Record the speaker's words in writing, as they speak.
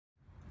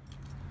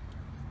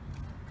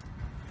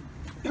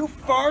Who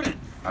farted?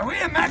 Are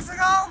we in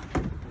Mexico?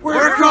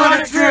 We're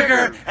Chronic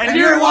Trigger, and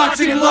you're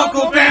watching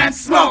local band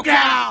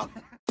Smokeout!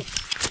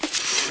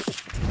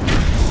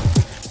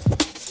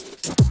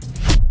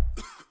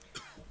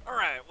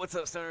 Alright, what's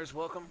up, stoners?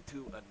 Welcome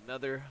to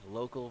another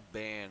local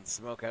band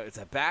Smokeout. It's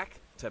a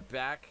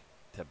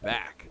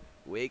back-to-back-to-back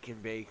wake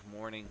and bake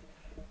morning.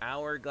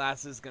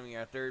 Hourglasses is going to be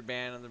our third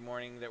band of the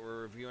morning that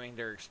we're reviewing.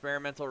 They're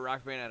experimental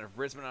rock band out of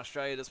Brisbane,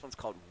 Australia. This one's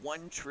called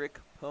One Trick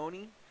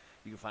Pony.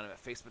 You can find them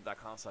at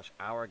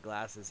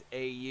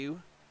facebook.com/hourglassesau.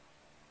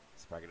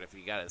 Spark it if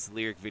you got it. It's a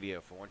lyric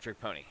video for One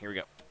Trick Pony. Here we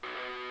go.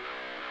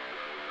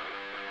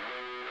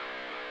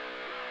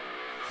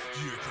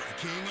 You're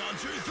cracking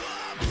under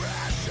the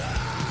pressure,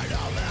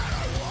 no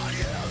matter what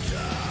you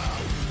do.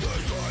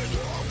 These days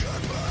won't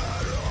get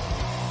better.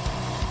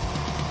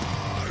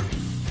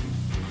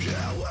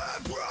 Yeah, we're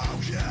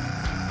broken.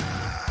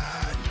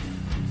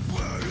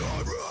 We're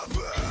not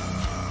repaired.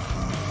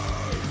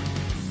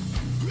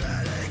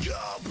 Letting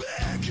go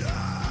bigger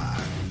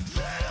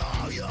than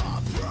all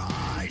your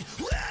pride.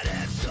 Let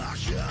it suck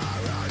your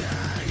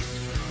earnings.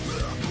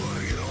 Let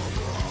bring your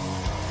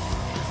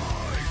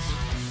minds.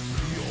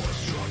 You're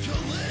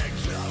struggling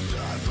to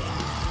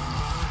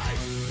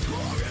survive.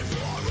 Longing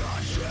for a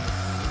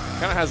chance.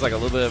 Kind of has like a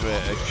little bit of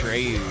a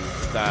Trey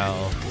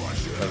style.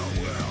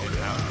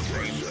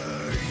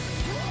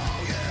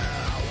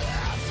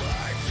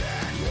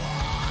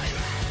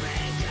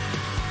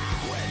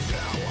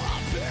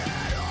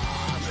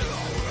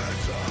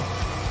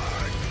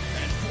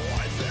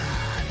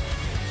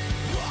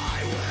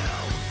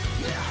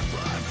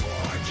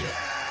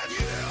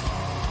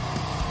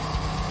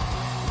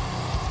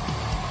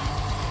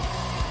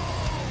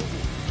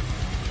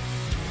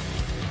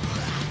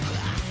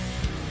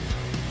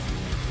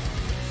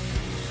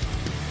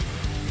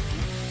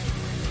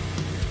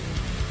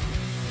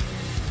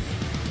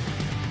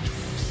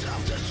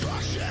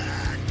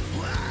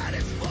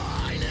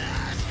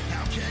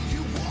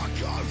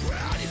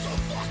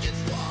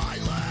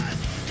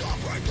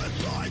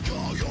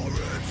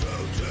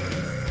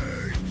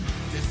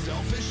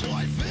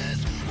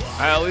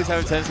 I always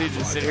have a tendency to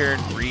just sit here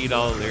and read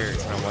all the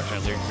lyrics when I'm watching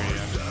a lyric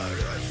video.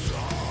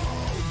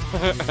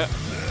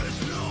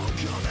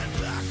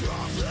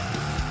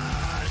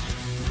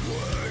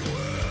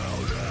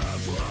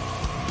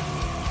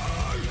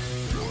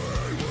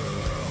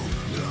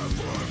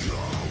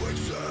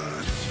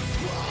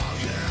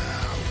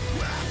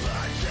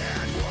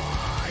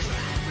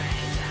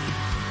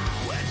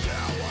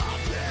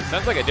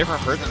 Sounds like a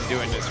different person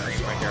doing this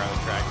scream right here on the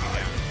track.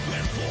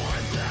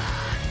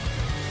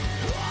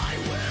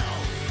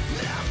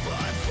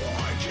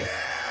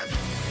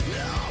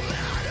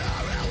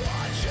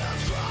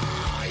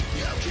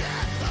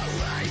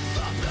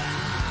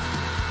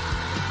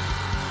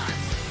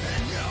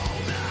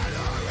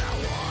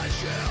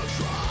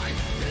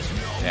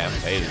 Yeah, I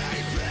played it.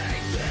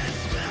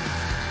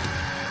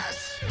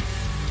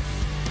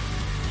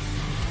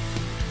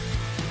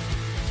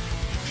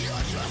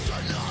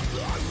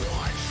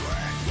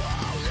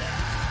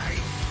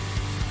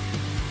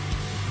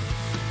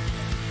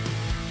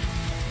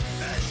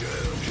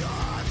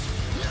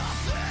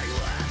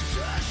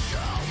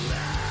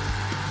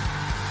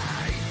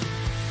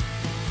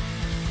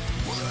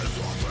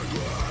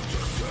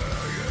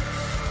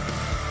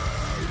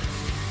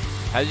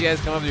 How did you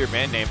guys come up with your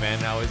band name,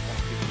 man? I always want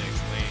people to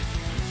explain.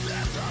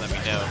 Let me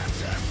know.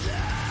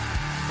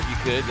 If you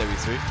could, that'd be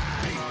sweet.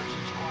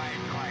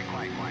 Quiet.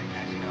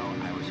 As you know,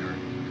 I was hurt.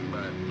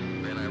 But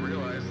then I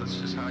realized that's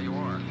just how you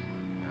are.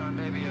 You know,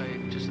 maybe I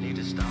just need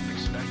to stop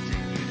expecting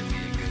you to be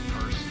a good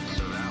person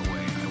so that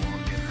way I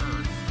won't get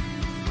hurt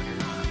when you're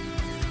not.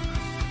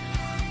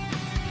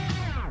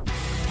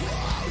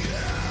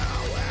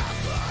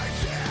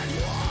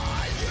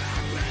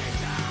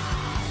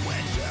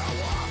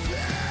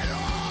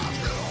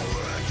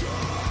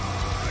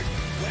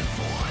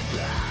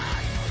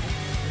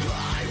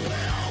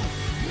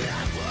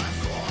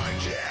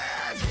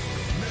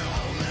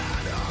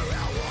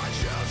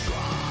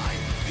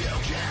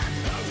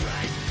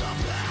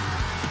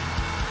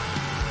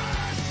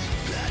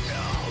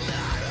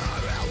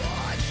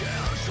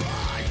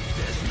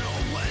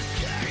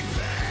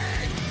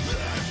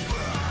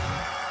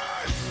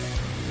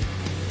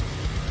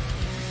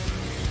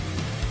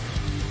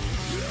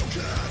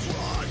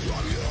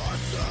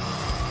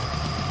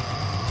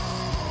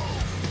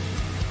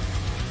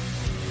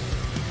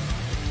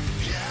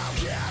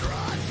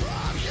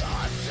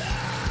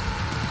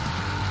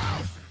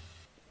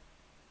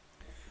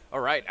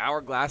 Alright,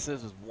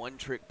 Hourglasses was One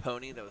Trick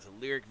Pony. That was a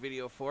lyric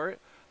video for it.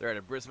 They're out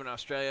of Brisbane,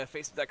 Australia.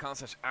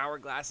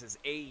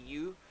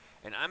 Facebook.com/hourglassesau.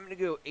 And I'm going to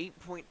go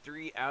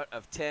 8.3 out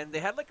of 10. They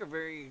had like a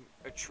very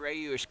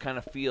Atreyu-ish kind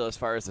of feel as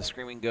far as the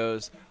screaming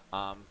goes.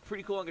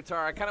 Pretty cool on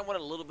guitar. I kind of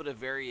wanted a little bit of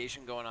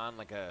variation going on,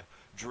 like a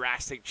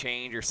drastic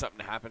change or something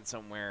to happen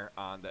somewhere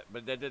on that.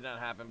 But that did not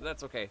happen, but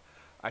that's okay.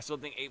 I still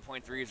think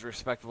 8.3 is a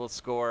respectable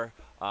score.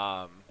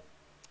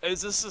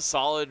 This is a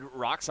solid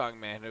rock song,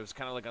 man. It was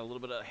kind of like a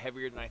little bit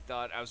heavier than I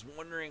thought. I was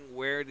wondering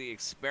where the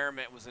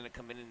experiment was going to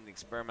come in the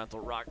experimental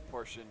rock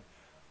portion.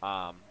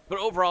 But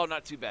overall,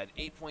 not too bad.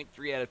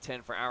 8.3 out of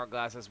 10 for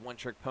Hourglasses, One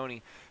Trick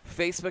Pony.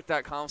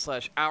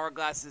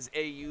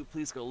 Facebook.com/HourglassesAU.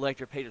 Please go like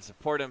their page and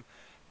support them.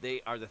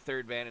 They are the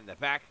third band in the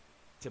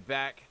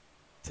back-to-back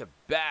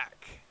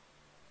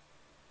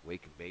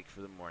Wake and Bake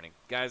for the morning.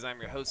 Guys, I'm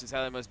your host, who's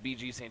Most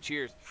BG, saying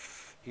cheers.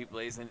 Keep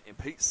blazing, and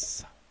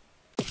peace.